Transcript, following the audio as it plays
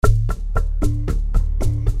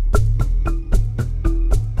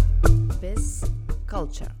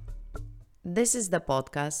This is the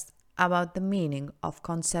podcast about the meaning of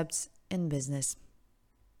concepts in business.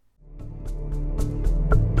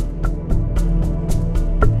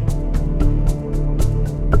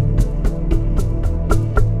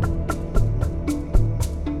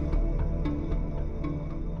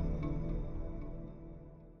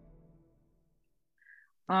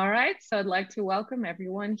 All right, so I'd like to welcome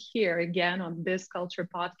everyone here again on Biz Culture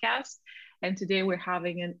Podcast. And today we're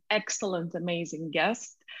having an excellent, amazing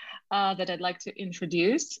guest that I'd like to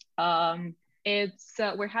introduce. We're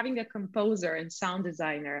having a composer and sound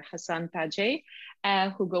designer, Hassan Pajay,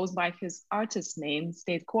 who goes by his artist name,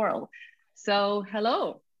 State Coral. So,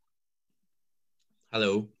 hello.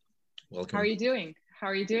 Hello, How are welcome. you doing? How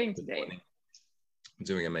are you doing Good today? morning. I'm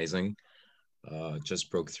doing amazing. Just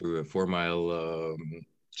broke through a 4 mile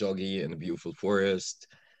joggy in a beautiful forest.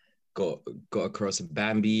 Got got across a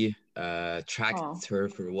Bambi. Oh, Tracked her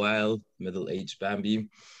for a while, middle-aged Bambi,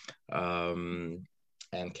 um,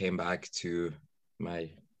 and came back to my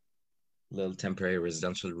little temporary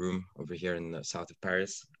residential room over here in the south of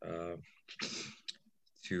Paris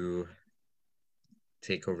to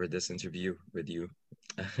take over this interview with you.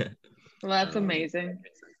 well, that's um, amazing.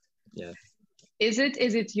 yeah. Is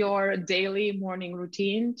it your daily morning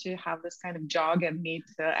routine to have this kind of jog and meet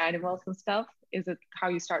animals and stuff? Is it how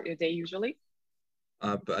you start your day usually?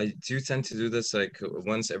 But I do tend to do this like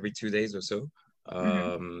once every 2 days or so.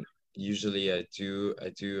 Hmm. Usually I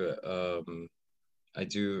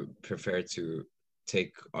do prefer to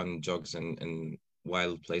take on jogs in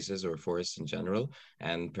wild places or forests in general.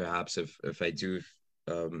 And perhaps if I do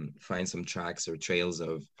find some tracks or trails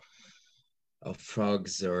of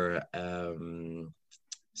frogs or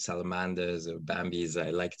salamanders or bambis, I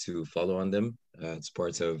like to follow on them. It's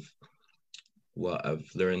part of what I've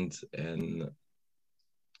learned in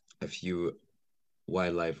a few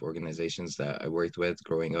wildlife organizations that I worked with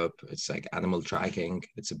growing up. It's like animal tracking.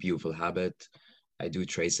 It's a beautiful habit. I do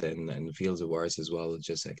trace it in fields of arts as well,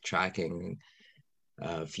 just like tracking,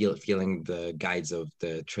 feeling the guides of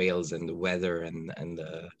the trails and the weather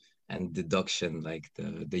and deduction, like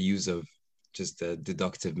the use of just the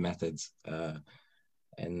deductive methods.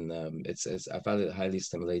 And it's I found it highly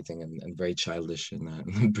stimulating and very childish in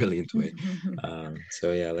a brilliant way.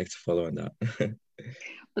 So yeah, I like to follow on that.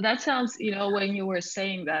 But that sounds, when you were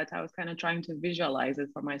saying that, I was kind of trying to visualize it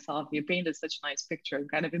for myself. You painted such a nice picture and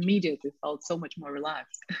kind of immediately felt so much more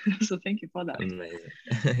relaxed. So thank you for that. Amazing.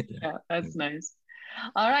 Yeah. Yeah, that's nice.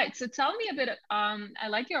 All right. So tell me a bit. I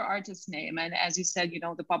like your artist name, and as you said,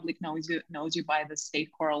 the public knows you by the State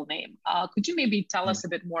Choral name. Could you maybe tell us a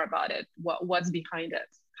bit more about it? What's behind it?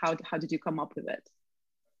 How did you come up with it?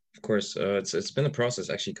 Of course, it's been a process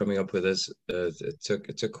actually coming up with this. It took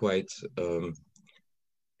quite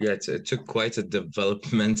it took quite a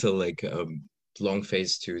developmental long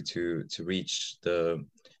phase to reach the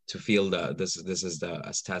to feel that this is the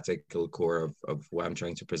aesthetical core of what I'm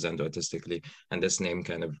trying to present artistically, and this name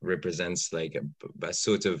kind of represents like a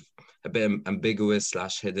sort of a bit ambiguous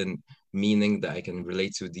slash hidden meaning that I can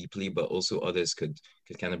relate to deeply, but also others could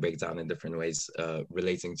kind of break down in different ways,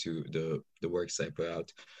 relating to the works I put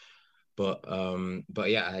out. But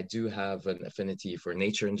yeah, I do have an affinity for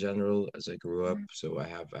nature in general as I grew up. So I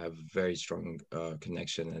have a very strong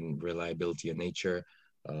connection and reliability in nature.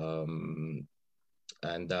 Um,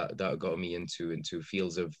 and that got me into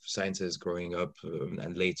fields of sciences growing up,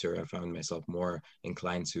 and later I found myself more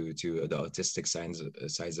inclined to the autistic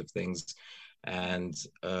sides of things. And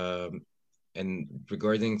and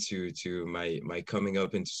regarding to my coming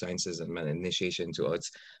up into sciences and my initiation into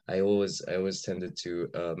arts, I always tended to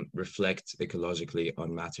reflect ecologically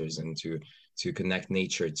on matters and to connect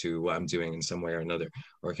nature to what I'm doing in some way or another,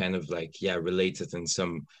 or kind of like, yeah, relate it in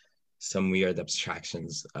some weird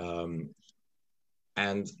abstractions.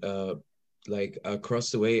 And like across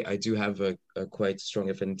the way, I do have a quite strong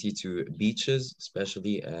affinity to beaches,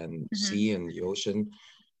 especially, and Mm-hmm. sea and the ocean.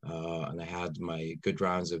 And I had my good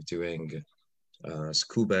rounds of doing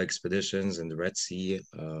scuba expeditions in the Red Sea,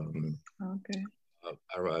 Okay.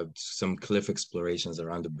 some cliff explorations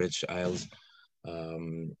around the British Isles,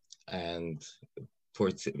 um, and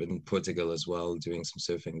in Portugal as well, doing some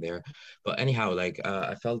surfing there. But anyhow, like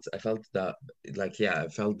I felt that, like, yeah, I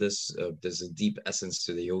felt there's a deep essence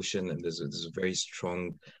to the ocean, and there's a very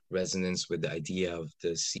strong resonance with the idea of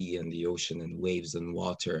the sea and the ocean and waves and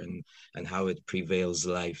water and how it prevails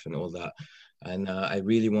life and all that. And I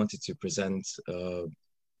really wanted to present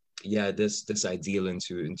yeah, this ideal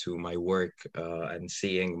into my work, and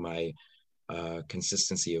seeing my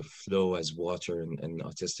consistency of flow as water and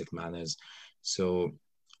artistic manners. So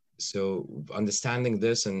so understanding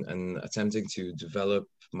this and attempting to develop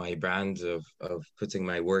my brand of putting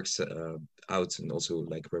my works out, and also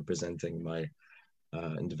like representing my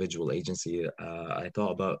individual agency, I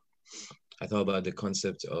thought about the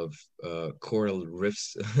concept of choral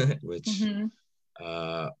riffs, which Mm-hmm.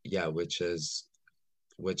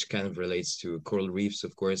 which kind of relates to coral reefs,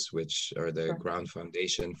 of course, which are the Sure. ground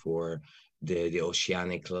foundation for the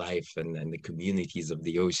oceanic life and the communities of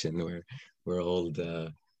the ocean, where all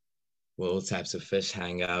types of fish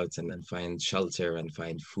hang out and find shelter and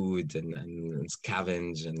find food and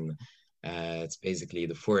scavenge, and it's basically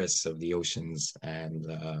the forests of the oceans. And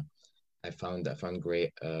I found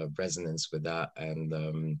great resonance with that,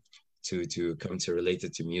 and to come to relate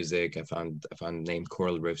it to music, I found the name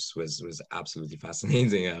Coral Riffs was absolutely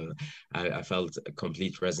fascinating. I felt a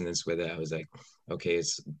complete resonance with it. I was like, okay,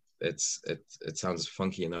 it sounds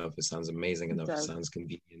funky enough, it sounds amazing It enough, it does. sounds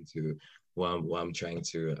convenient to what I'm trying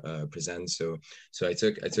to present. So I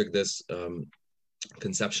took this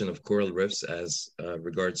conception of Coral Riffs as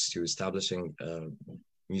regards to establishing a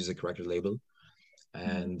music record label,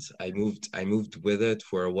 Mm-hmm. and I moved with it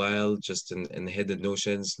for a while, just in hidden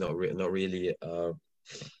notions, not really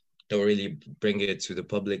don't really bring it to the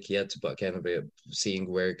public yet, but kind of seeing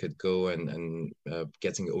where it could go, and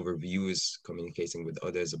getting overviews, communicating with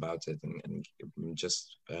others about it, and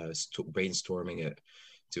just brainstorming it,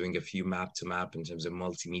 doing a few map to map in terms of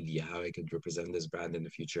multimedia, how I could represent this brand in the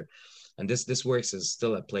future. And this works is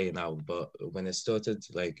still at play now, but when it started,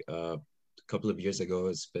 like couple of years ago,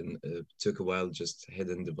 it's been took a while, just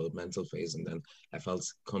hidden developmental phase, and then I felt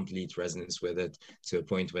complete resonance with it, to a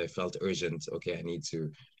point where I felt urgent. Okay, I need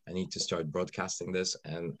to start broadcasting this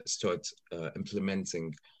and start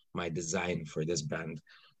implementing my design for this brand,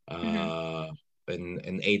 Mm-hmm. uh,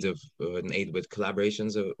 in aid with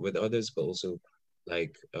collaborations with others, but also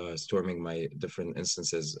like storming my different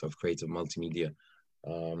instances of creative multimedia.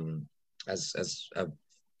 Um, as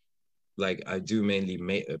like I do mainly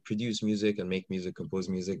produce music and make music, compose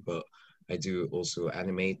music, but I do also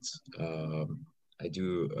animate. I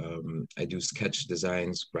do sketch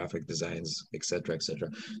designs, graphic designs, etc., etc.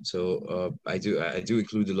 So I do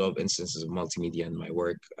include a lot of instances of multimedia in my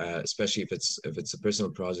work, especially if it's a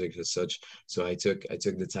personal project as such. So I took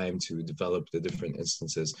the time to develop the different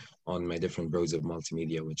instances on my different roads of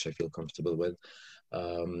multimedia, which I feel comfortable with.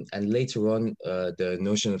 And later on, the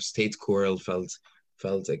notion of state choral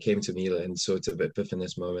felt it came to me in sort of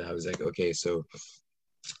epiphanous moment. I was like, okay, so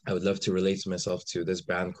I would love to relate myself to this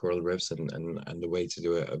band Coral Riffs, and the way to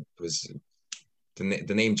do it was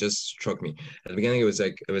the name just struck me. At the beginning, it was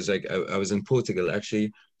like I was in Portugal actually,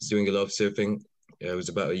 I was doing a lot of surfing. It was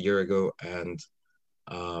about a year ago,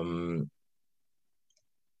 um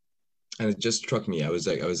and it just struck me. I was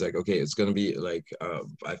like, okay, it's gonna be like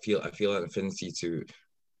I feel an affinity to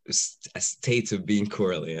a state of being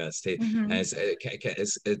choral, yeah, a state, Mm-hmm. and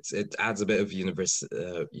it adds a bit of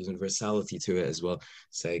universality to it as well.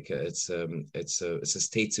 It's like it's a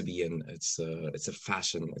state to be in. It's a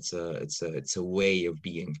fashion. It's a way of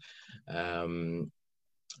being, um,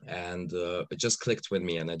 and it just clicked with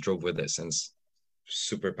me, and I drove with it since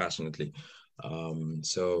super passionately.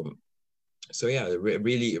 So yeah, it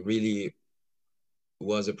really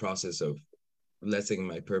was a process of letting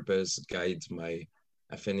my purpose guide my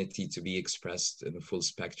affinity to be expressed in a full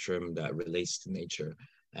spectrum that relates to nature,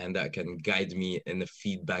 and that can guide me in a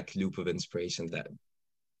feedback loop of inspiration that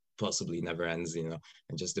possibly never ends, and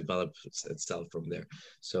just develops itself from there.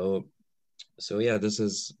 So yeah, this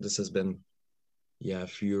has been, yeah, a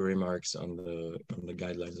few remarks on the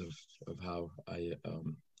guidelines of how I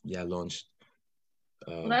launched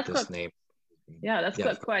Well, that's this quite, name. yeah, that's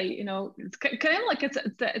Yeah, quite, it's kind of like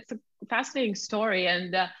it's a fascinating story.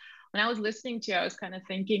 And when I was listening to you, I was kind of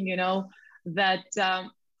thinking, that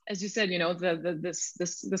as you said,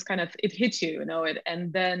 this kind of it hit you,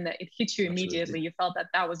 and then it hit you absolutely. immediately. You felt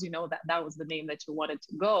that was, that was the name that you wanted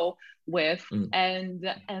to go with, Mm, and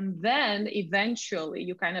then eventually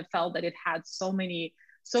you kind of felt that it had so many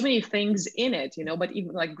things in it, but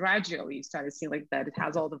even like gradually you started seeing like that it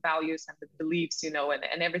has all the values and the beliefs, and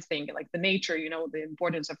everything, like the nature, the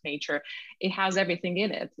importance of nature. It has everything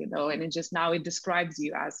in it, and it just now it describes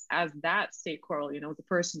you as that state coral, the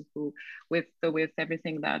person who with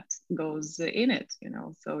everything that goes in it,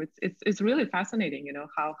 so it's really fascinating,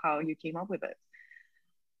 how you came up with it.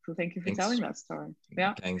 So thank you for telling thanks. that story.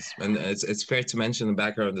 Yeah. Thanks. And it's fair to mention in the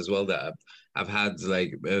background as well that I've had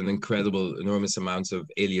like an incredible, enormous amount of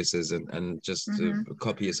aliases and just Mm-hmm.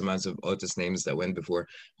 copious amounts of artist names that went before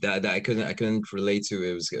that I couldn't relate to.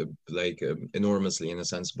 It was like enormously in a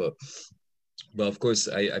sense, but But of course,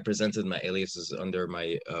 I presented my aliases under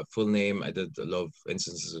my full name. I did a lot of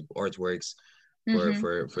instances of artworks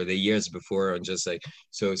Mm-hmm. for the years before, and just like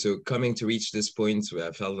so coming to reach this point where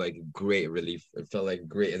I felt like great relief. It felt like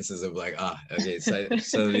great instance of like, okay, so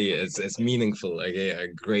suddenly it's meaningful. Okay,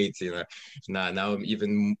 great, you know. Now I'm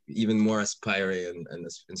even more aspiring and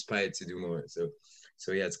inspired to do more.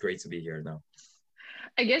 So yeah, it's great to be here now.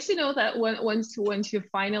 I guess you know that once you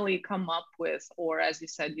finally come up with, or as you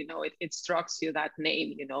said, you know, it strikes you that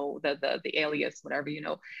name, you know, the alias, whatever, you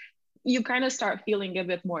know, you kind of start feeling a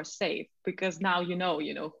bit more safe because now you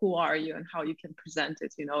know who are you and how you can present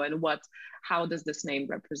it, you know, and how does this name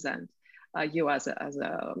represent you as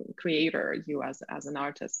a creator, you as an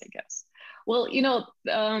artist, I guess. Well, you know,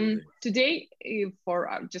 Absolutely. today for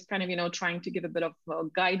just kind of you know trying to give a bit of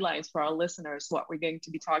guidelines for our listeners what we're going to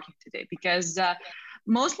be talking today because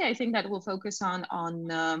mostly I think that we'll focus on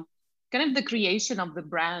kind of the creation of the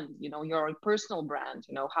brand, you know, your personal brand,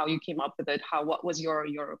 you know, how you came up with it, what was your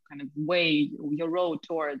kind of way, your road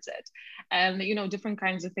towards it, and you know, different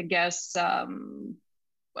kinds of, I guess,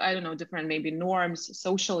 I don't know, different maybe norms,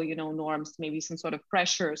 social, you know, norms, maybe some sort of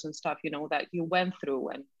pressures and stuff, you know, that you went through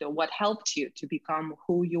and what helped you to become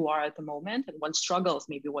who you are at the moment and what struggles,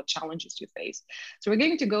 maybe what challenges you face. So we're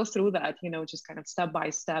going to go through that, you know, just kind of step by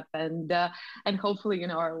step and hopefully, you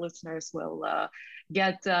know, our listeners will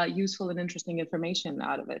get useful and interesting information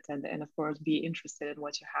out of it and of course be interested in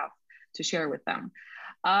what you have to share with them.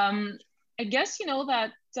 Um, I guess, you know,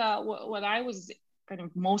 that what I was kind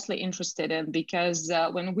of mostly interested in because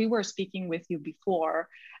when we were speaking with you before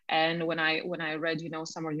and when I read you know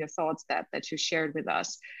some of your thoughts that you shared with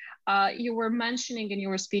us, you were mentioning and you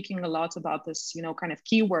were speaking a lot about this you know kind of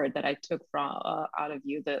keyword that I took from out of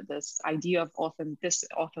you, this idea of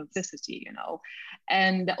authenticity, you know,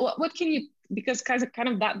 and what can you, because kind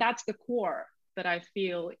of that's the core that I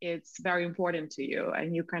feel it's very important to you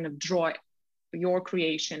and you kind of draw your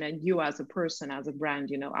creation and you as a person, as a brand,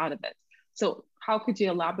 you know, out of it. So how could you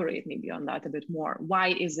elaborate maybe on that a bit more? Why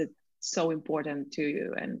is it so important to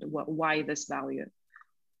you and why this value?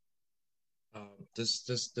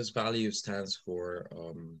 This value stands for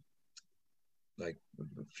like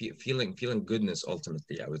feeling goodness.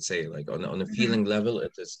 Ultimately, I would say, like on a Mm-hmm. feeling level,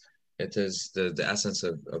 it is the essence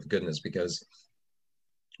of goodness, because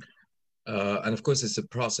and of course it's a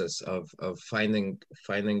process of finding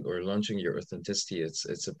or launching your authenticity.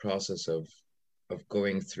 It's a process of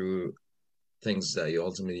going through things that you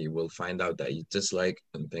ultimately will find out that you dislike,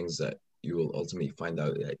 and things that you will ultimately find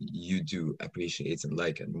out that you do appreciate and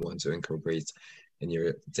like and want to incorporate in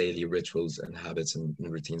your daily rituals and habits and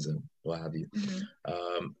routines and what have you. Mm-hmm.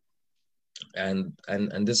 Um,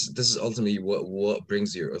 and this is ultimately what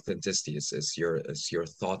brings your authenticity. It's your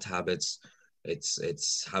thought habits.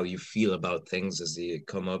 It's how you feel about things as they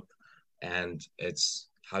come up, and it's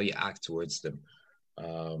how you act towards them.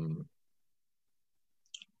 Um,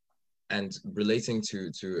 and relating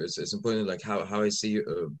to it's important, like how I see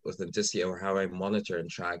authenticity, or how I monitor and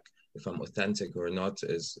track if I'm authentic or not,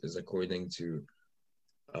 is according to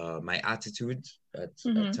my attitude at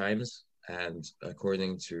Mm-hmm. times, and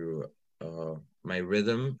according to uh, my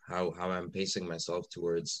rhythm, how I'm pacing myself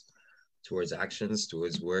towards actions,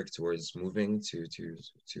 towards work, towards moving to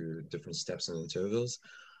different steps and intervals,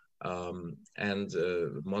 and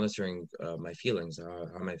monitoring my feelings. How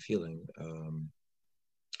am I feeling?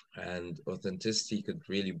 And authenticity could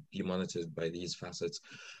really be monitored by these facets.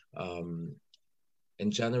 Um,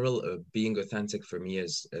 in general, being authentic for me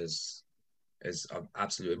is of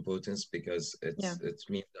absolute importance, because Yeah. it's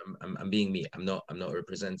me. I'm being me. I'm not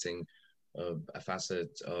representing a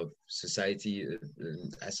facet of society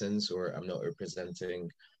in essence, or I'm not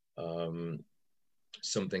representing um,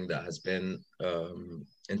 something that has been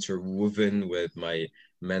interwoven with my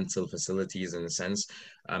mental facilities in a sense.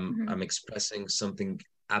 Mm-hmm. I'm expressing something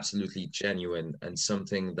absolutely genuine, and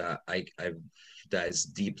something that that is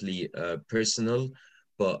deeply personal,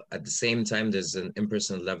 but at the same time there's an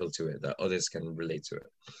impersonal level to it that others can relate to it.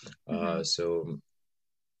 Mm-hmm.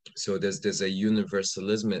 So there's a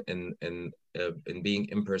universalism in being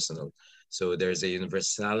impersonal. So there's a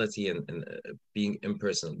universality in being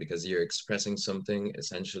impersonal, because you're expressing something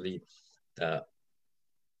essentially that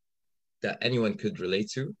anyone could relate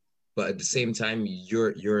to, but at the same time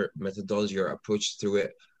your methodology, your approach to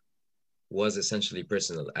it was essentially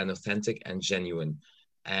personal and authentic and genuine.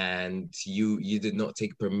 And you did not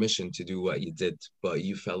take permission to do what you did, but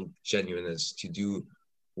you felt genuineness to do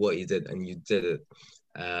what you did, and you did it.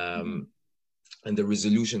 Mm-hmm. um, and the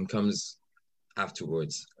resolution comes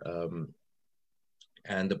afterwards.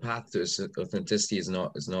 And the path to authenticity is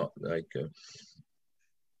not like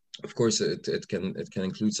of course, it can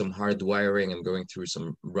include some hard wiring and going through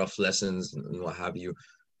some rough lessons and what have you.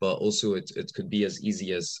 But also, it could be as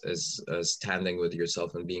easy as standing with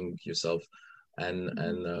yourself and being yourself, and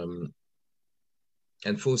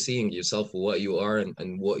and foreseeing yourself for what you are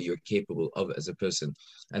and what you're capable of as a person.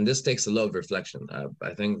 And this takes a lot of reflection.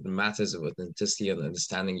 I think the matters of authenticity and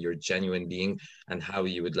understanding your genuine being and how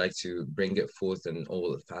you would like to bring it forth in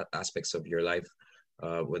all aspects of your life,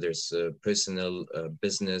 whether it's personal,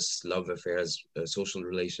 business, love affairs, social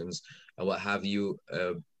relations, and what have you.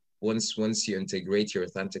 Once you integrate your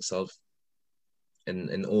authentic self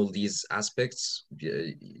in all these aspects,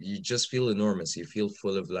 you just feel enormous. You feel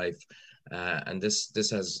full of life, and this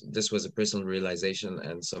was a personal realization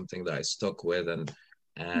and something that I stuck with and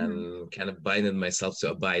kind of binded myself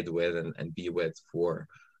to abide with and be with for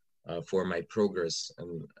my progress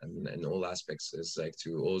and in all aspects, is like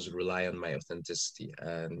to always rely on my authenticity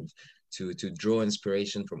and to draw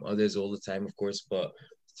inspiration from others all the time, of course, but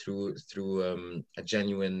through a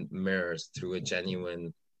genuine mirror, through a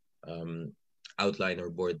genuine outline or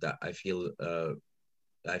board that I feel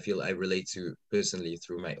I relate to personally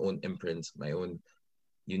through my own imprint, my own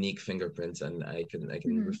unique fingerprint, and I can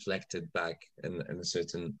reflect it back in a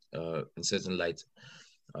certain light.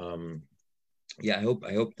 Yeah,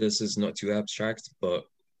 I hope this is not too abstract, but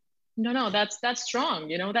no, that's strong.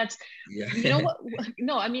 That's, yeah. what,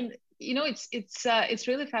 no, I mean, it's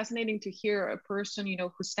really fascinating to hear a person,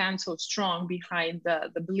 who stands so strong behind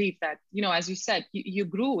the belief that, as you said, you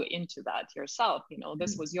grew into that yourself.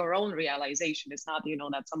 This was your own realization. It's not,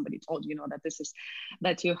 that somebody told you, that this is,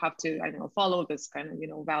 that you have to, I don't know, follow this kind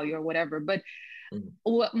of, value or whatever. But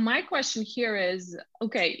what my question here is,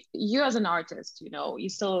 okay, you as an artist, you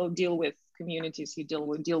still deal with communities, you deal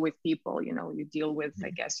with people, you deal with, I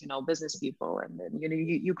guess, business people, and then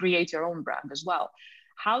you create your own brand as well.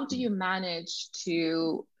 How do you manage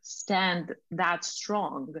to stand that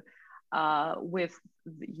strong with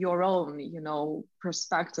your own,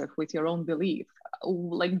 perspective, with your own belief?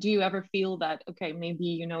 Like, do you ever feel that, okay,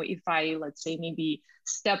 maybe, if I, let's say, maybe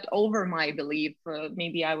stepped over my belief,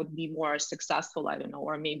 maybe I would be more successful, I don't know,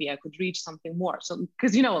 or maybe I could reach something more. So,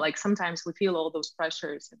 because, like sometimes we feel all those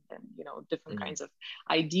pressures and different kinds of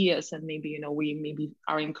ideas, and maybe, we maybe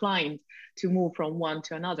are inclined to move from one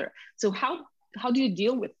to another. So how do you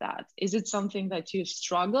deal with that? Is it something that you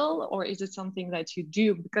struggle, or is it something that you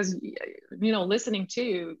do? Because, listening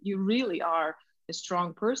to you really are a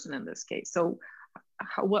strong person in this case. So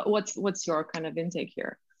what's your kind of intake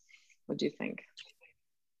here? What do you think?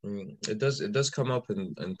 It does come up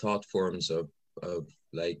in thought forms of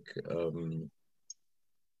like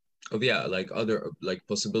like other like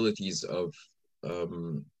possibilities of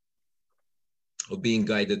being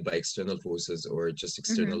guided by external forces or just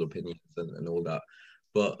external opinions and all that.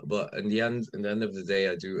 But in the end of the day,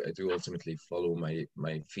 I do ultimately follow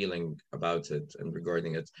my feeling about it and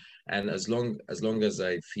regarding it. And as long as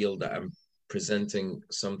I feel that I'm presenting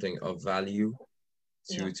something of value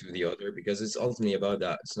to the other, because it's ultimately about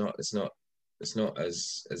that. It's not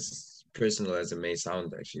as personal as it may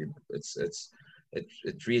sound. Actually,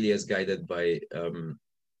 it really is guided by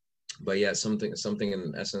something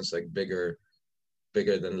in essence, like bigger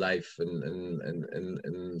than life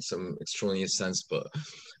in some extraneous sense, but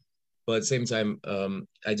at the same time,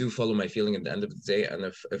 I do follow my feeling at the end of the day. And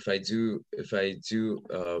if I do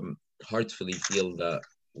heartfully feel that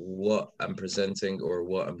what I'm presenting or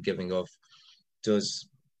what I'm giving off does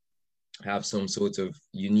have some sort of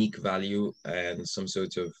unique value and some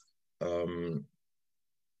sort of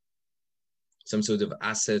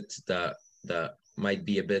asset that might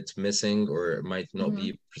be a bit missing or might not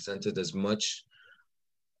be presented as much,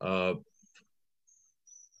 I'm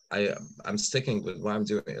sticking with what I'm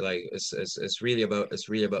doing. Like it's really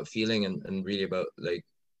about feeling and really about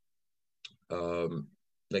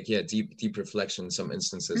deep reflection in some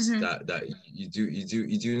instances, that you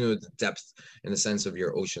do know the depth in the sense of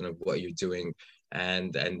your ocean of what you're doing,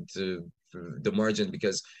 and the margin,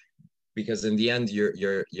 because in the end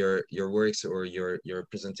your works or your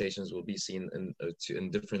presentations will be seen in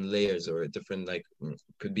different layers, or different, like,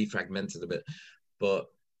 could be fragmented a bit, but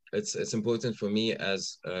it's important for me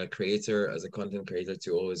as a creator, as a content creator,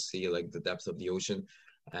 to always see like the depth of the ocean,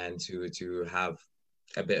 and to have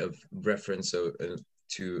a bit of reference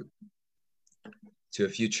to a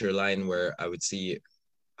future line where I would see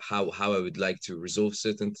how I would like to resolve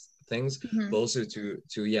certain things, but also to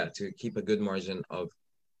keep a good margin of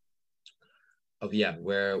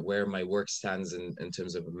where my work stands in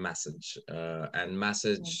terms of a message, and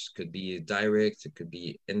message could be direct, it could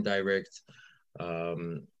be indirect.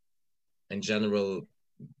 In general,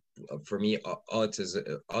 for me, art is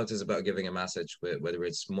about giving a message, whether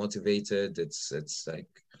it's motivated, it's like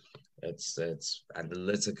it's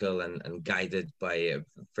analytical and guided by a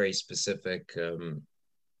very specific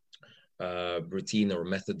routine or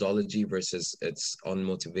methodology, versus it's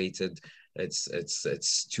unmotivated.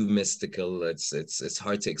 It's too mystical. It's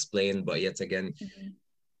hard to explain, but yet again,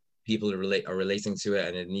 people are relating to it,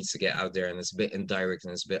 and it needs to get out there, and it's a bit indirect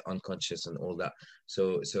and it's a bit unconscious and all that.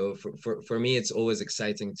 So for me, it's always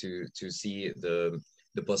exciting to see the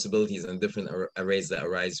possibilities and different arrays that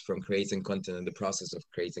arise from creating content and the process of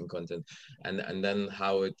creating content, and then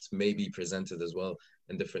how it may be presented as well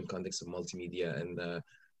in different contexts of multimedia,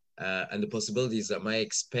 and the possibilities that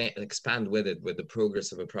might expand with it, with the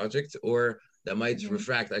progress of a project, or that might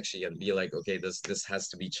refract actually and be like, okay, this has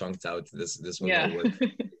to be chunked out. This will not work.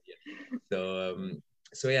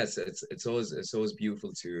 So yes, it's always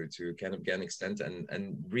beautiful to kind of get an extent,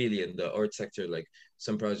 and really in the art sector, like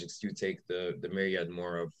some projects do take the myriad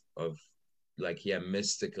more of like, yeah,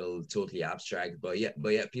 mystical, totally abstract, but yeah,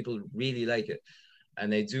 people really like it.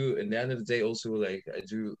 And I do, in the end of the day, also, like, I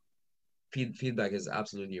do, feedback is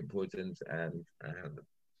absolutely important,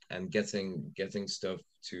 and getting stuff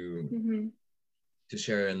to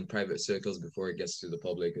share in private circles before it gets to the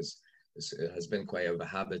public has been quite of a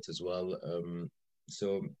habit as well.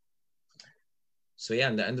 So yeah,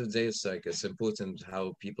 in the end of the day, it's like, it's important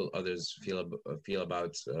how others feel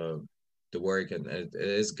about the work, and it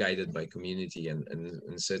is guided by community and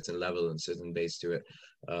a certain level and certain base to it.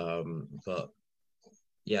 But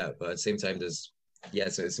at the same time, so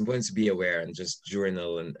it's important to be aware and just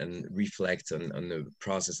journal and reflect on the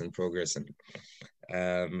process and progress,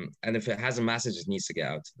 and if it has a message, it needs to get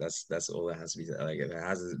out. That's all it has to be. Like, if it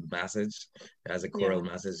has a message, it has a choral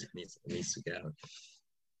message, it needs to get out.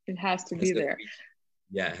 It has to be there.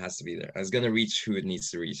 It has to be there. It's gonna reach who it needs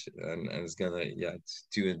to reach, and it's gonna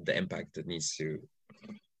do the impact it needs to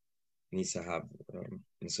have,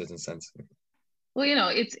 in a certain sense.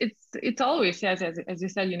 Well, it's always, yes, as you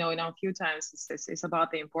said, a few times, it's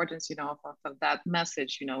about the importance, of that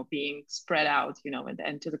message, being spread out,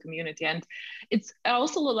 and to the community. And it's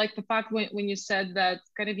also like the fact when you said that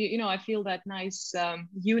kind of, I feel that nice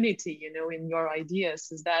unity, in your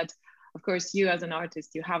ideas, is that, of course, you as an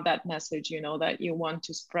artist, you have that message, that you want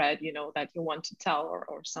to spread, that you want to tell,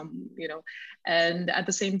 or some, and at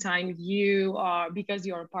the same time, because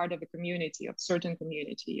you're a part of a community, of certain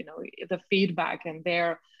community, the feedback and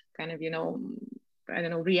their kind of, I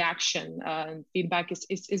don't know, reaction and feedback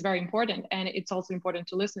is very important. And it's also important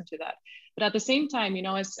to listen to that. But at the same time,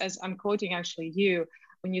 as I'm quoting actually you,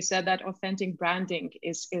 when you said that authentic branding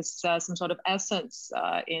is some sort of essence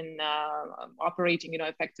in operating,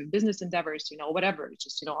 effective business endeavors, whatever,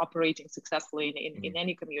 just, operating successfully in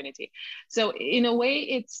any community. So in a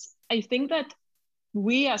way, I think that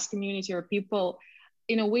we as community or people,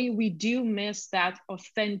 in a way, we do miss that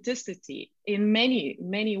authenticity in many,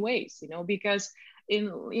 many ways, because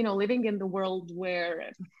living in the world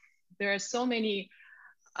where there are so many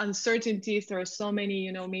uncertainties, there are so many,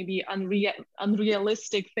 maybe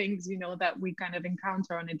unrealistic things, that we kind of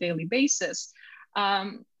encounter on a daily basis.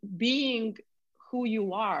 Being who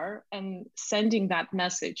you are and sending that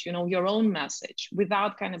message, your own message,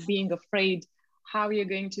 without kind of being afraid how you're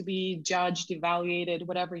going to be judged, evaluated,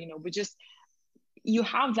 whatever, but just you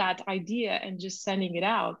have that idea and just sending it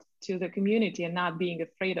out to the community and not being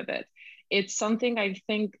afraid of it. It's something, I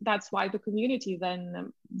think that's why the community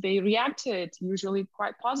then they react to it usually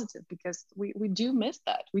quite positive, because we do miss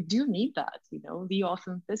that. We do need that, the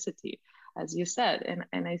authenticity, as you said.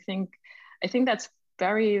 And I think that's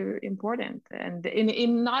very important. And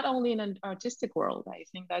in not only in an artistic world, I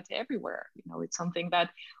think that's everywhere. It's something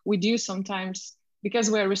that we do sometimes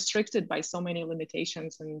because we're restricted by so many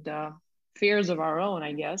limitations and fears of our own,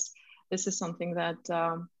 I guess. This is something that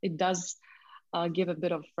it does give a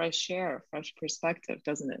bit of fresh air, fresh perspective,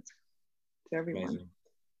 doesn't it, to everyone? Amazing.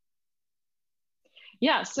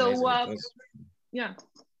 Yeah. So I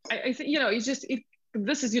think it's just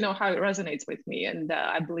this is how it resonates with me, and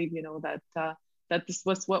I believe that this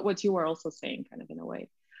was what you were also saying, kind of in a way.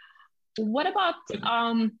 What about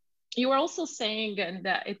you were also saying, and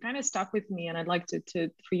it kind of stuck with me, and I'd like to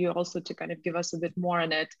for you also to kind of give us a bit more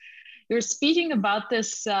on it. You're speaking about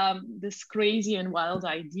this this crazy and wild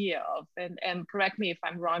idea of, and correct me if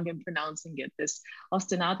I'm wrong in pronouncing it, this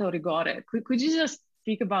ostinato rigore. Could you just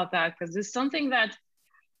speak about that? Because it's something that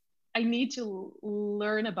I need to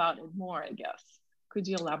learn about it more, I guess. Could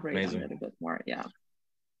you elaborate on it a bit more? Yeah.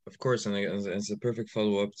 Of course, and it's a perfect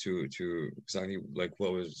follow-up to exactly like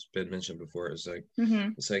what was been mentioned before. It's like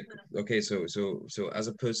it's like, okay, so as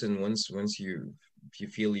a person, once you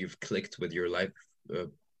feel you've clicked with your life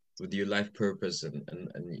with your life purpose, and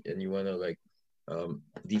you want to like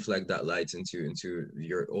deflect that light into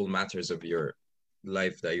your all matters of your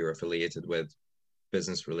life that you're affiliated with,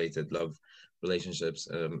 business related, love, relationships,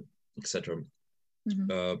 etc.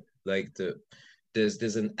 Mm-hmm. Like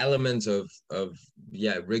there's an element of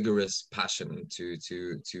yeah, rigorous passion to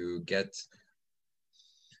get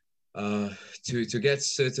to get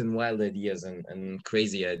certain wild ideas and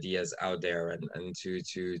crazy ideas out there, and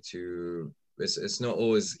to it's not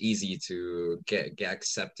always easy to get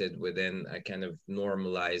accepted within a kind of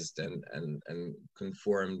normalized and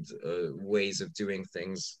conformed ways of doing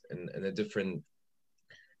things in a different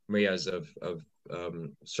areas of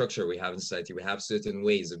structure we have in society. We have certain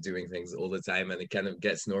ways of doing things all the time, and it kind of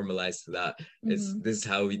gets normalized to that. It's Mm-hmm. this is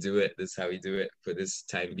how we do it. This is how we do it for this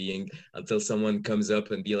time being, until someone comes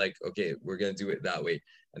up and be like, okay, we're gonna do it that way,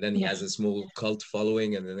 and then he Yeah. has a small cult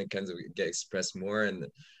following, and then it kind of get expressed more and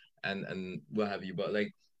what have you. But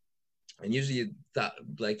like, and usually that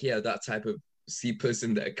like yeah, that type of C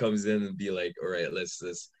person that comes in and be like, all right, let's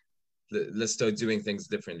start doing things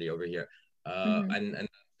differently over here. Mm-hmm. And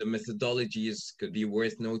the methodologies could be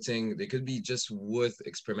worth noting. They could be just worth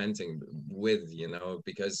experimenting with, you know,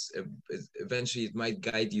 because eventually it might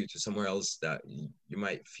guide you to somewhere else that you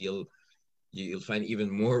might feel you'll find even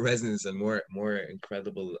more resonance and more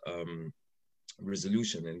incredible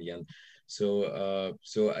resolution in the end. So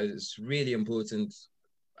it's really important.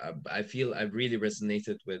 I feel I've really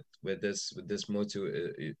resonated with this motto.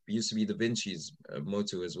 It used to be Da Vinci's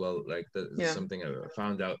motto as well. Like that is Yeah. something I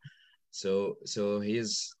found out. So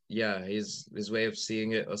his way of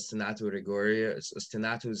seeing it, ostinato rigore.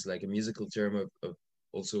 Ostinato is like a musical term of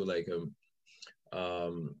also like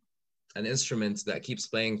an instrument that keeps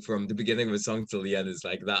playing from the beginning of a song till the end. Is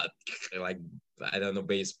like that, like I don't know,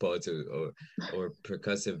 bass part or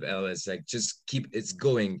percussive elements. Like just keep it's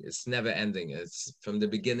going. It's never ending. It's from the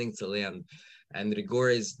beginning till the end. And rigor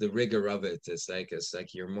is the rigor of it. It's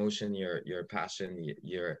like your motion, your passion,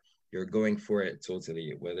 you're going for it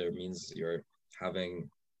totally. Whether it means you're having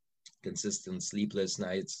consistent sleepless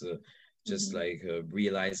nights, just Mm-hmm. like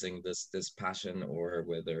realizing this passion, or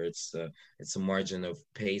whether it's a margin of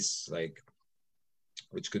pace, like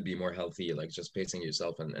which could be more healthy, like just pacing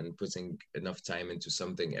yourself and putting enough time into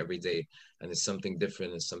something every day, and it's something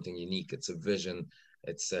different, it's something unique, it's a vision,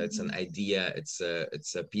 it's Mm-hmm. an idea, it's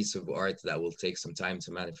a piece of art that will take some time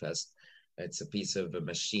to manifest, it's a piece of a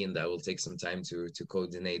machine that will take some time to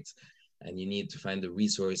coordinate, and you need to find the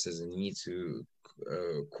resources, and you need to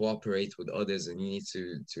cooperate with others, and you need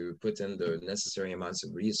to put in the necessary amounts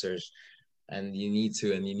of research, and you need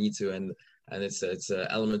to and it's an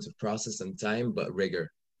element of process and time, but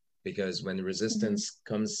rigor, because when Mm-hmm. resistance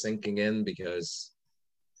comes sinking in because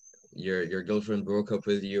your girlfriend broke up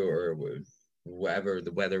with you, or whatever,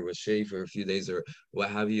 the weather was shitty for a few days or what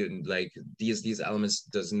have you, and like these elements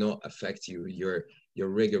does not affect you, you're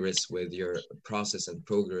rigorous with your process and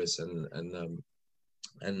progress, and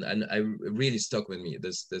I really stuck with me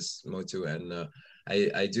this motto, and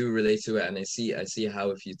I do relate to it, and I see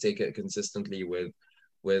how if you take it consistently with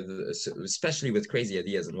especially with crazy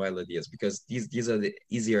ideas and wild ideas, because these are the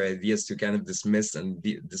easier ideas to kind of dismiss,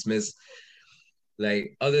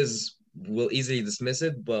 like others will easily dismiss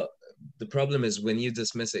it, but the problem is when you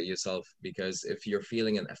dismiss it yourself, because if you're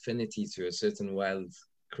feeling an affinity to a certain wild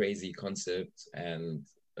crazy concept and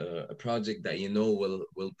a project that you know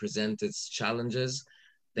will present its challenges,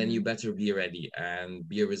 then Mm-hmm. you better be ready and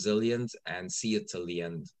be resilient and see it till the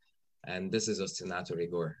end. And this is ostinato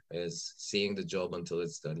rigor, is seeing the job until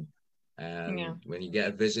it's done. Yeah. And when you get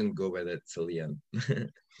a vision, go with it till the end.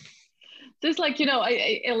 Just like,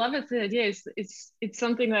 I love it. The idea is it's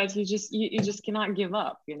something that you just cannot give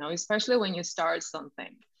up, especially when you start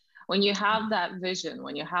something. When you have that vision,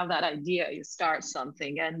 when you have that idea, you start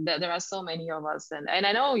something. And there are so many of us. And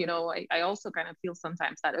I know, I also kind of feel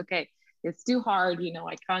sometimes that, okay, it's too hard,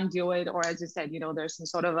 I can't do it. Or as you said, there's some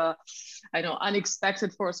sort of I know,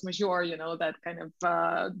 unexpected force majeure, that kind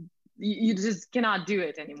of, you just cannot do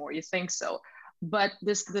it anymore. You think so, but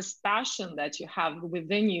this passion that you have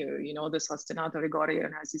within you, this ostinato rigore,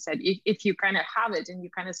 and as you said, if you kind of have it and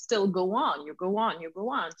you kind of still go on, you go on,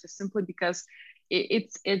 just simply because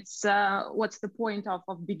it's what's the point of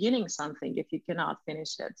beginning something if you cannot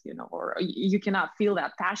finish it, or you cannot feel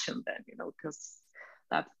that passion then, because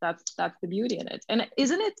that's the beauty in it. And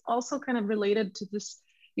isn't it also kind of related to this?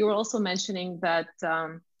 You were also mentioning that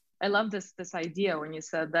I love this idea when you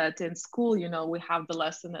said that in school, we have the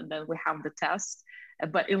lesson and then we have the test,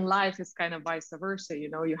 but in life it's kind of vice versa.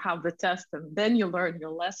 You have the test and then you learn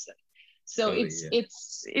your lesson. So Totally,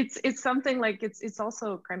 it's yeah. it's something like it's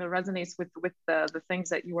also kind of resonates with the things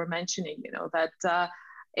that you were mentioning. That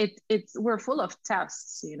it's we're full of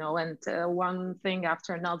tests, you know, and one thing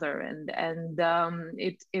after another, and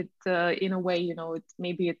it in a way, you know, it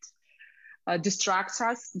maybe it distracts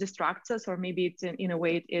us, or maybe it's in a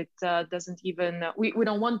way it doesn't even we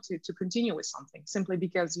don't want to continue with something simply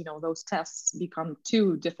because, you know, those tests become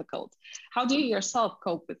too difficult. How do you yourself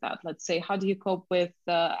cope with that? Let's say, how do you cope with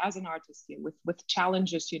as an artist, with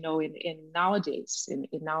challenges, you know, in nowadays, in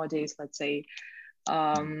nowadays, let's say,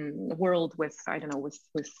 world, with, I don't know, with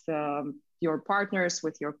your partners,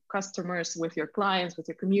 with your customers, with your clients, with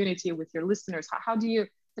your community, with your listeners? How do you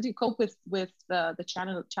cope with the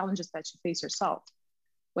challenges that you face yourself?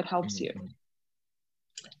 What helps you?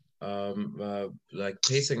 Like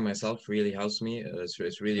pacing myself really helps me.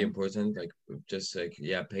 It's really important. Like, just like,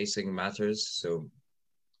 yeah, pacing matters.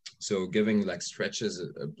 So giving like stretches,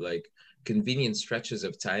 like convenient stretches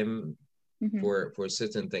of time for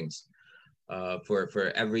certain things,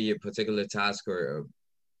 for every particular task, or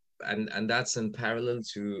and that's in parallel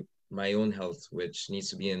to my own health, which needs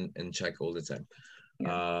to be in check all the time.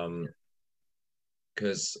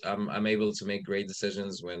 Because I'm able to make great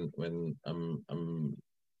decisions when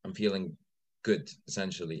I'm feeling good,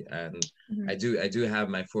 essentially, and I do have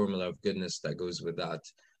my formula of goodness that goes with that.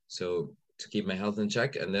 So to keep my health in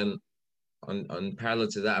check, and then on parallel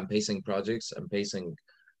to that, I'm pacing projects, I'm pacing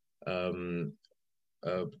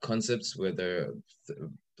concepts, whether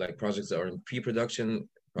like projects that are in pre-production,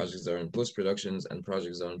 projects that are in post-productions, and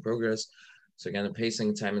projects that are in progress. So kind of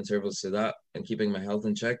pacing time intervals to that, and keeping my health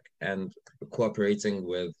in check, and cooperating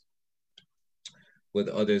with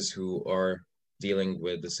others who are dealing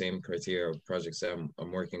with the same criteria of projects that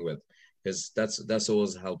I'm working with, because that's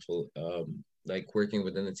always helpful. Like working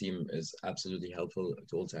within a team is absolutely helpful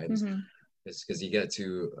at all times. It's because you get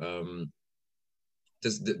to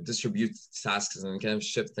distribute tasks and kind of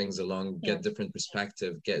shift things along, get different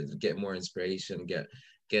perspective, get more inspiration, get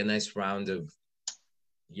a nice round of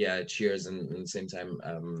cheers, and at the same time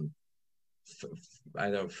I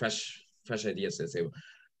don't know, fresh ideas to the table.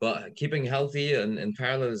 But keeping healthy and in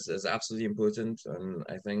parallel is absolutely important. And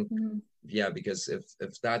I think because if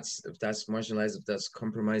that's marginalized, if that's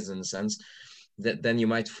compromised in a sense, then you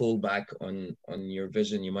might fall back on your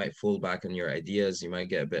vision, you might fall back on your ideas, you might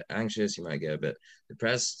get a bit anxious, you might get a bit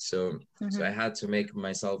depressed. So I had to make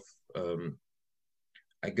myself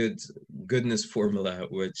a goodness formula,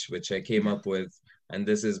 which I came up with. And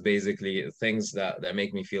this is basically things that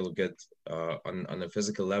make me feel good on a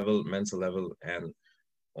physical level, mental level, and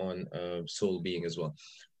on soul being as well.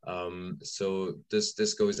 So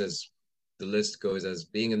this goes as, the list goes as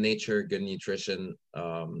being in nature, good nutrition,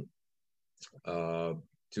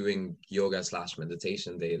 doing yoga /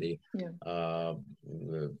 meditation daily,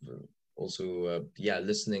 also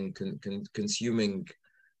listening,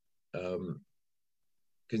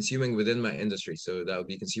 consuming within my industry. So that would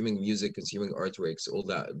be consuming music, consuming artworks, all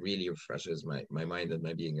that really refreshes my mind and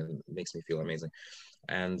my being, and makes me feel amazing.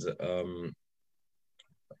 And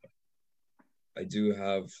I do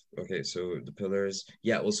have, so the pillars,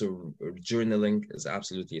 also journaling is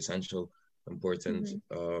absolutely essential, important.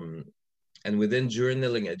 And within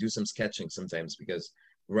journaling, I do some sketching sometimes, because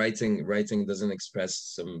writing doesn't express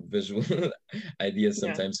some visual ideas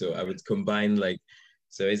sometimes. So I would combine, like,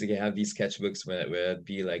 so basically I have these sketchbooks where I'd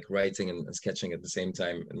be like writing and sketching at the same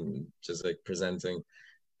time, and just like presenting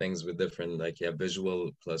things with different, like,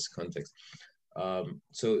 visual plus context.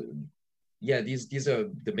 So these are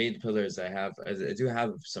the main pillars I have. I do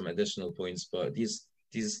have some additional points, but these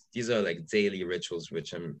are like daily rituals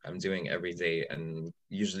which I'm doing every day, and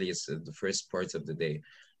usually it's the first part of the day,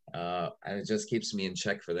 and it just keeps me in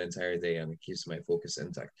check for the entire day, and it keeps my focus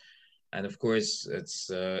intact. And of course, it's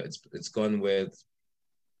gone with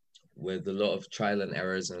a lot of trial and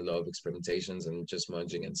errors and a lot of experimentations, and just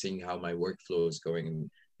merging and seeing how my workflow is going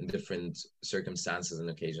in different circumstances and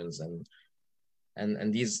occasions.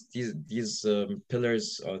 And these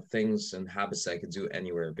pillars are things and habits I could do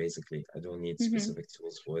anywhere, basically. I don't need specific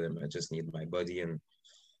tools for them. I just need my body and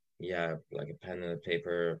like a pen and a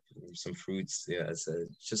paper, some fruits. It's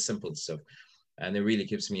just simple stuff, and it really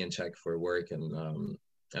keeps me in check for work. And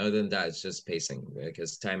other than that, it's just pacing,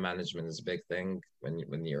 because time management is a big thing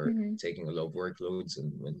when you're taking a lot of workloads,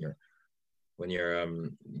 and when you're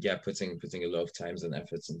putting a lot of times and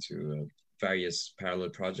efforts into various parallel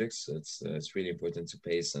projects. It's really important to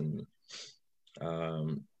pace, and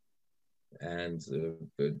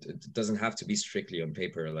it doesn't have to be strictly on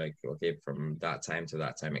paper, like, okay, from that time to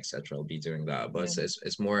that time, etc. I'll be doing that, but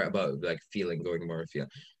it's more about like going more feel.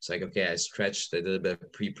 It's like, okay, I stretched, I did a bit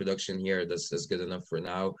of pre-production here, that's good enough for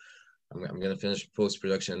now. I'm gonna finish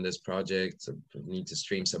post-production this project. I need to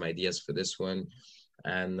stream some ideas for this one,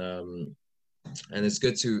 and and it's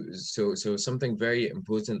good to so something very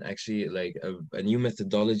important actually, like a new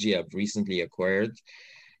methodology I've recently acquired,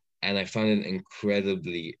 and I found it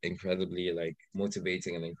incredibly like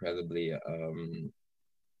motivating and incredibly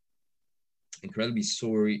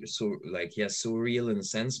so real in a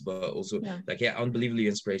sense, but also like unbelievably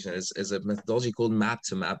inspirational. Is a methodology called map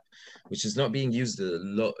to map, which is not being used a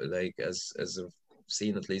lot, like as I've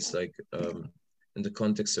seen, at least like in the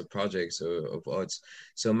context of projects or of arts.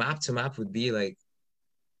 So map to map would be like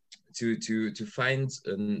to find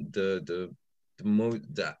the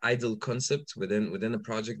ideal concept within a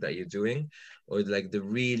project that you're doing, or like the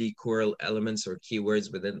really core elements or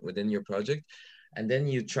keywords within your project, and then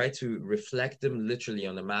you try to reflect them literally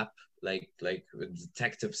on a map, like a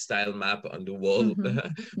detective style map on the wall,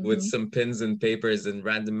 with some pins and papers and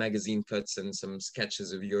random magazine cuts and some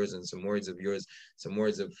sketches of yours and some words of yours, some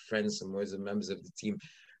words of friends, some words of members of the team,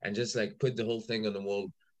 and just like put the whole thing on the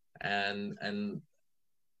wall. And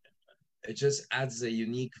it just adds a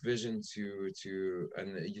unique vision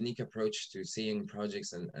and a unique approach to seeing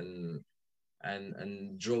projects, and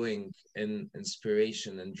drawing in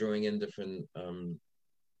inspiration and drawing in different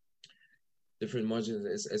modules.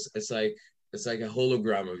 It's like a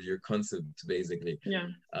hologram of your concept, basically.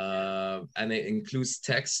 And it includes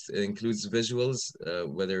text, it includes visuals,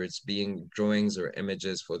 whether it's being drawings or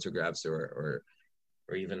images, photographs, or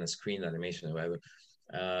even a screen animation or whatever.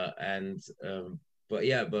 But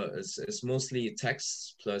it's mostly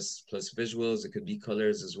text plus visuals. It could be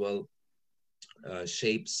colors as well,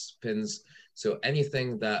 shapes, pins. So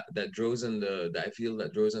anything that draws in that I feel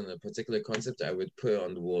that draws in a particular concept, I would put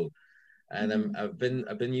on the wall. And I've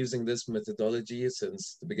been using this methodology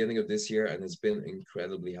since the beginning of this year, and it's been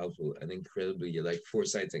incredibly helpful and incredibly like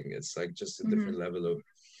foresighting. It's like just a different level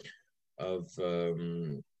of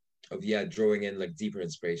drawing in like deeper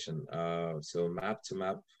inspiration. So map to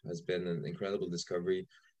map has been an incredible discovery,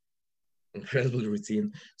 incredible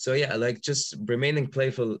routine. So yeah, like just remaining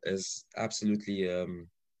playful is absolutely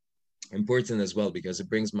important as well, because it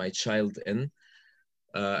brings my child in.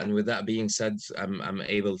 And with that being said, I'm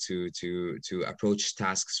able to approach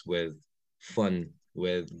tasks with fun,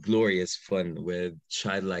 with glorious fun, with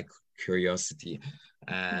childlike curiosity,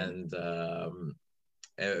 and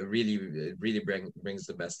it really brings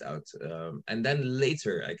the best out. And then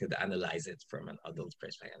later I could analyze it from an adult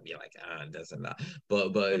perspective and be like, this and that.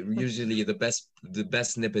 But usually the best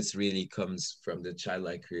snippets really comes from the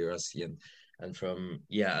childlike curiosity, and from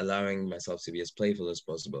allowing myself to be as playful as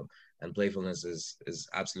possible. And playfulness is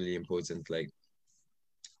absolutely important. Like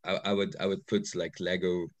I would put like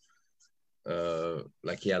Lego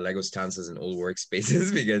Lego stances in all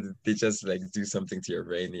workspaces, because they just like do something to your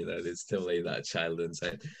brain, they stimulate that child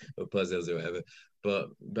inside, or puzzles or whatever.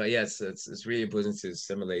 But yes, it's really important to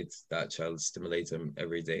stimulate that child, stimulate them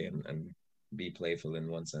every day, and be playful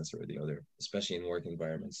in one sense or the other, especially in work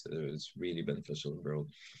environments. It's really beneficial overall.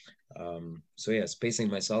 So yeah, spacing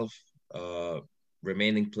myself,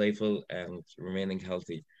 remaining playful, and remaining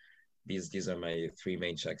healthy. These are my three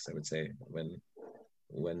main checks, I would say, when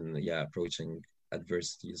approaching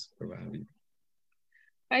adversities or what have you.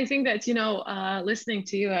 I think that listening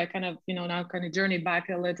to you, I kind of now kind of journey back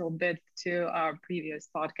a little bit to our previous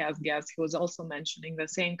podcast guest, who was also mentioning the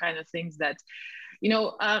same kind of things that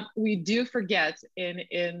we do forget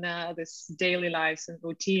in this daily lives and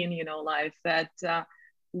routine life, that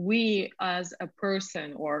we as a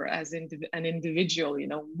person or as an individual,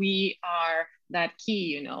 we are that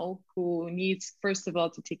key, who needs first of all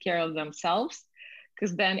to take care of themselves,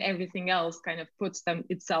 because then everything else kind of puts them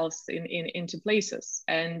itself into places.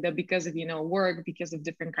 And because of work, because of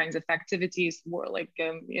different kinds of activities, more like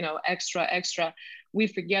extra, we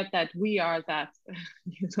forget that we are that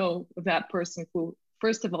that person who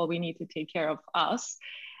first of all we need to take care of us,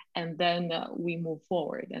 and then we move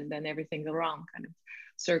forward, and then everything around kind of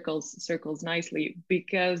circles nicely.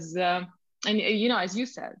 Because and as you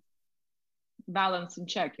said, balance and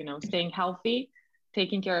check, staying healthy,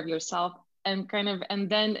 taking care of yourself, and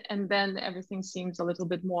then everything seems a little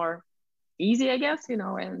bit more easy, I guess,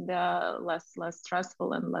 and less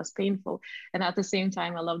stressful and less painful. And at the same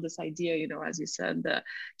time, I love this idea, as you said,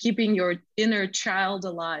 keeping your inner child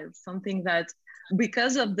alive, something that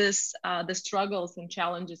because of this, the struggles and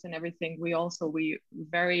challenges and everything, we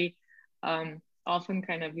very often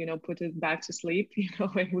kind of, put it back to sleep,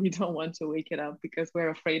 when we don't want to wake it up because we're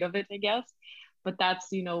afraid of it, I guess. But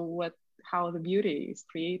that's, how the beauty is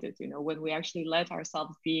created, when we actually let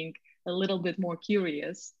ourselves being a little bit more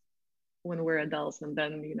curious when we're adults, and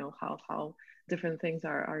then, how different things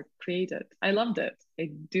are created. I loved it. I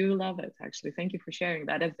do love it, actually. Thank you for sharing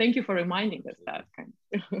that. And thank you for reminding us that, kind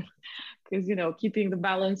of, because, keeping the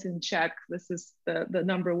balance in check, this is the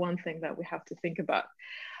number one thing that we have to think about.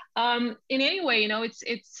 In any way,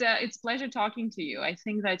 it's pleasure talking to you. I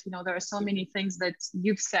think that, there are so many things that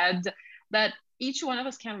you've said that each one of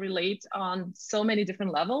us can relate on so many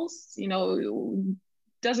different levels.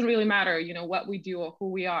 Doesn't really matter, what we do or who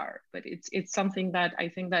we are, but it's something that I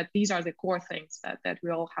think that these are the core things that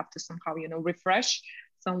we all have to somehow, refresh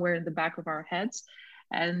somewhere in the back of our heads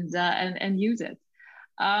and use it.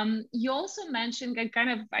 You also mentioned,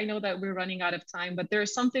 I know that we're running out of time, but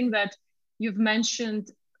there's something that you've mentioned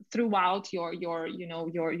throughout your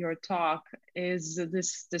talk is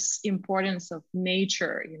this importance of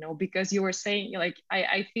nature, because you were saying, like,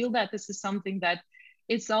 I feel that this is something that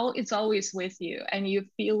it's always with you, and you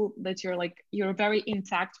feel that you're very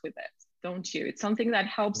intact with it, don't you? It's something that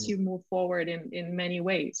helps you move forward in many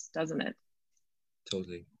ways, doesn't it?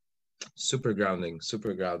 Totally. Super grounding.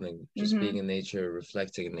 Just being in nature,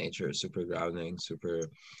 reflecting in nature, super grounding,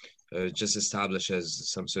 just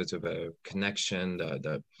establishes some sort of a connection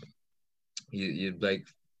that you like,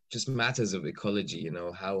 just matters of ecology,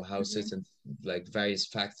 how certain like various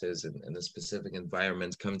factors in a specific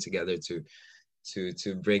environment come together to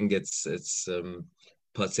bring its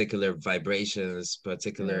particular vibrations,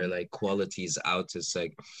 particular like qualities out.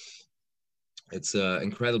 It's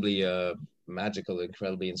incredibly magical,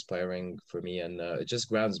 incredibly inspiring for me, and it just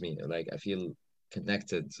grounds me. Like, I feel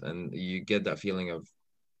connected, and you get that feeling of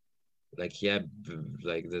like,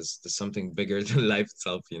 like there's something bigger than life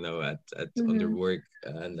itself, at under work,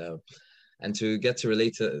 and to get to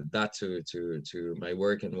relate to that to my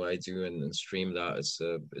work and what I do, and stream that, it's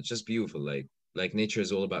just beautiful. Like nature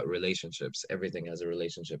is all about relationships. Everything has a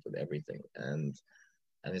relationship with everything, and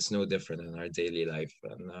it's no different in our daily life.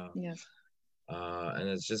 And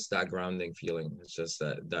it's just that grounding feeling. It's just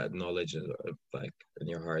that knowledge of, like, in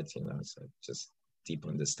your heart, it's like just deep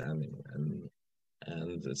understanding, and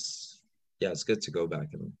it's good to go back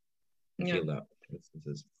and feel that.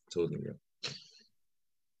 It's totally real.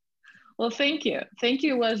 Well, thank you. Thank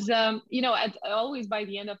you. Was, always by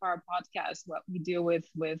the end of our podcast, what we do with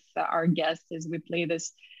our guests is we play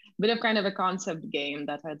this bit of kind of a concept game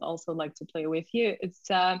that I'd also like to play with you. It's,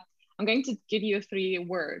 I'm going to give you 3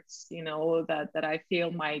 words, that I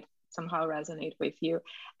feel might somehow resonate with you.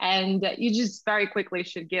 And you just very quickly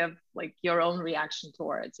should give like your own reaction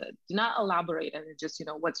towards it. Do not elaborate, and just,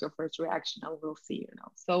 what's your first reaction, and we'll see,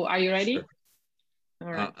 So are you ready? Sure.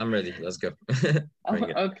 All right. I'm ready. Let's go.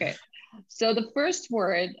 Okay. So the first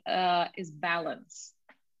word is balance.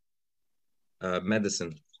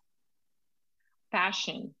 Medicine.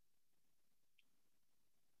 Passion.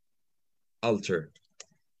 Altar.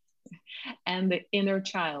 And the inner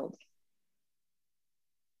child.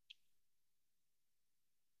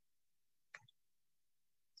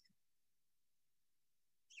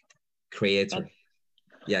 Creator.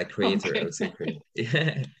 Yeah, creator. Okay. I would say creator.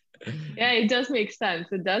 Yeah, it does make sense.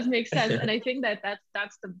 It does make sense. And I think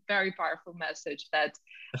that's the very powerful message that,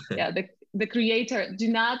 the creator, do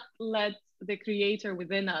not let the creator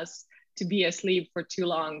within us to be asleep for too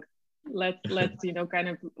long. Let's kind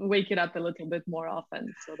of wake it up a little bit more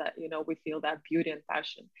often, so that, we feel that beauty and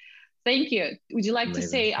passion. Thank you. Would you like to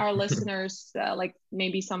say our listeners, like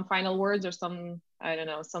maybe some final words, or some, I don't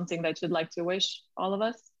know, something that you'd like to wish all of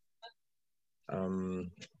us?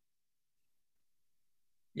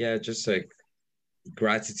 Yeah, just like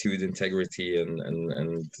gratitude, integrity,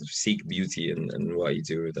 and seek beauty in what you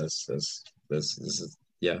do. That's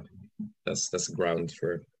a ground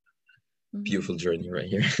for beautiful journey right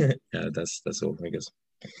here. Yeah, that's all, I guess.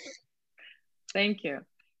 Thank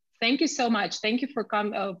you so much. Thank you for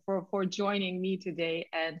for joining me today,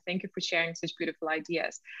 and thank you for sharing such beautiful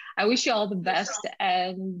ideas. I wish you all the best,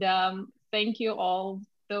 and thank you all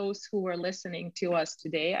those who were listening to us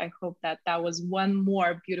today. I hope that was one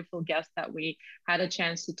more beautiful guest that we had a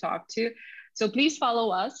chance to talk to. So please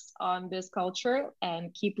follow us on Biz Culture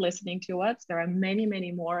and keep listening to us. There are many,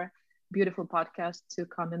 many more beautiful podcasts to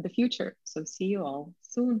come in the future. So see you all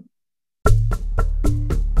soon.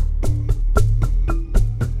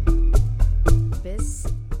 Biz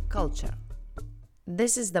Culture.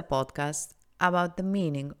 This is the podcast about the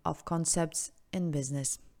meaning of concepts in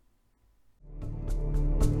business.